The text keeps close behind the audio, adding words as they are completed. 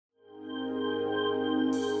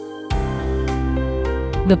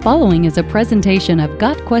The following is a presentation of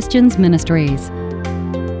Got Questions Ministries.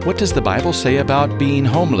 What does the Bible say about being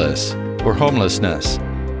homeless or homelessness?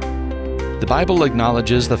 The Bible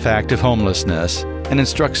acknowledges the fact of homelessness and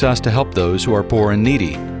instructs us to help those who are poor and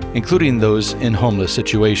needy, including those in homeless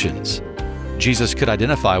situations. Jesus could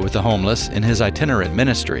identify with the homeless in his itinerant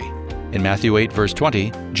ministry. In Matthew 8, verse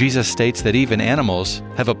 20, Jesus states that even animals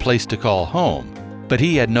have a place to call home, but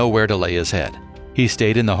he had nowhere to lay his head. He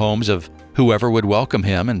stayed in the homes of whoever would welcome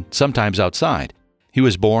him, and sometimes outside. He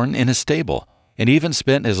was born in a stable, and even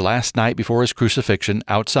spent his last night before his crucifixion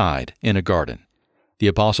outside in a garden. The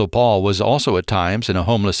Apostle Paul was also at times in a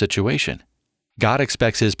homeless situation. God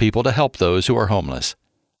expects his people to help those who are homeless.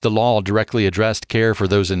 The law directly addressed care for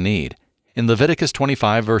those in need. In Leviticus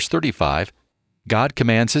 25, verse 35, God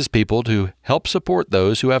commands his people to help support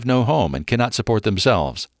those who have no home and cannot support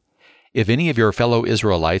themselves. If any of your fellow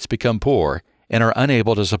Israelites become poor and are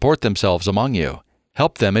unable to support themselves among you,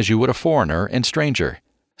 help them as you would a foreigner and stranger,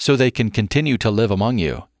 so they can continue to live among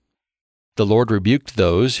you. The Lord rebuked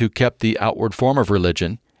those who kept the outward form of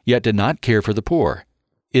religion, yet did not care for the poor.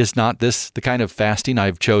 Is not this the kind of fasting I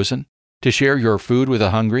have chosen, to share your food with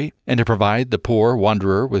the hungry, and to provide the poor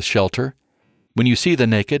wanderer with shelter? When you see the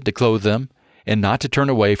naked, to clothe them, and not to turn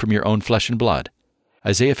away from your own flesh and blood.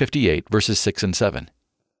 Isaiah 58, verses 6 and 7.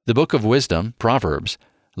 The book of wisdom, Proverbs,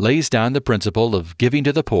 lays down the principle of giving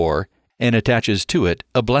to the poor and attaches to it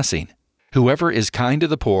a blessing. Whoever is kind to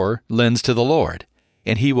the poor lends to the Lord,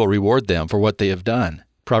 and he will reward them for what they have done.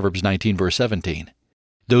 Proverbs 19, verse 17.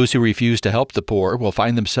 Those who refuse to help the poor will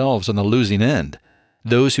find themselves on the losing end.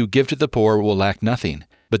 Those who give to the poor will lack nothing,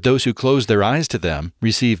 but those who close their eyes to them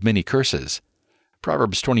receive many curses.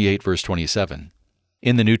 Proverbs 28, verse 27.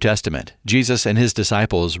 In the New Testament, Jesus and his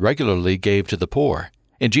disciples regularly gave to the poor,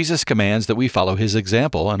 and Jesus commands that we follow his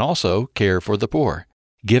example and also care for the poor.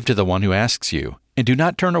 Give to the one who asks you, and do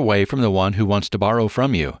not turn away from the one who wants to borrow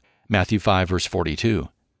from you. Matthew 5, verse 42.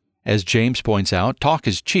 As James points out, talk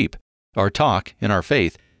is cheap. Our talk, in our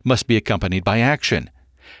faith, must be accompanied by action.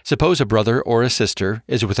 Suppose a brother or a sister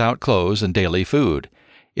is without clothes and daily food.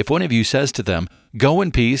 If one of you says to them, "Go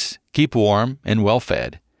in peace, keep warm and well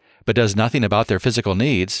fed," but does nothing about their physical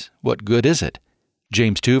needs, what good is it?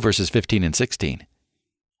 James 2, verses 15 and 16.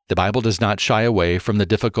 The Bible does not shy away from the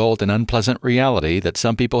difficult and unpleasant reality that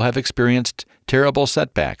some people have experienced terrible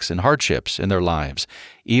setbacks and hardships in their lives,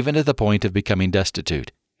 even to the point of becoming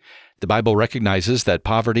destitute. The Bible recognizes that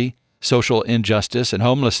poverty, social injustice, and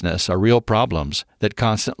homelessness are real problems that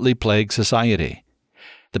constantly plague society.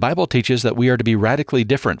 The Bible teaches that we are to be radically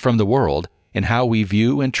different from the world in how we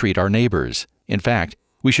view and treat our neighbors. In fact,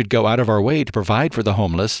 we should go out of our way to provide for the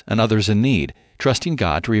homeless and others in need, trusting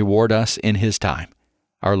God to reward us in his time.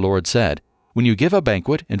 Our Lord said, "When you give a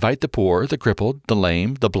banquet, invite the poor, the crippled, the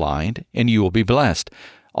lame, the blind, and you will be blessed.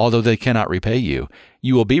 Although they cannot repay you,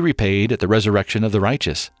 you will be repaid at the resurrection of the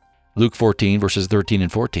righteous." Luke 14, verses 13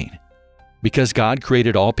 and 14. Because God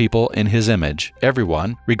created all people in his image,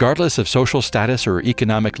 everyone, regardless of social status or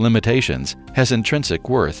economic limitations, has intrinsic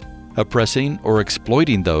worth. Oppressing or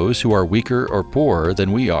exploiting those who are weaker or poorer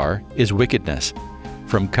than we are is wickedness.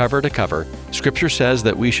 From cover to cover, Scripture says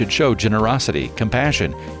that we should show generosity,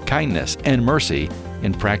 compassion, kindness, and mercy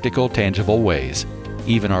in practical, tangible ways.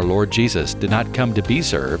 Even our Lord Jesus did not come to be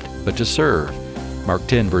served, but to serve. Mark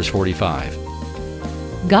 10, verse 45.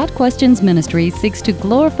 Got Questions Ministries seeks to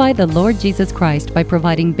glorify the Lord Jesus Christ by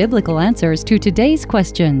providing biblical answers to today's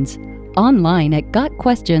questions. Online at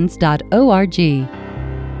gotquestions.org.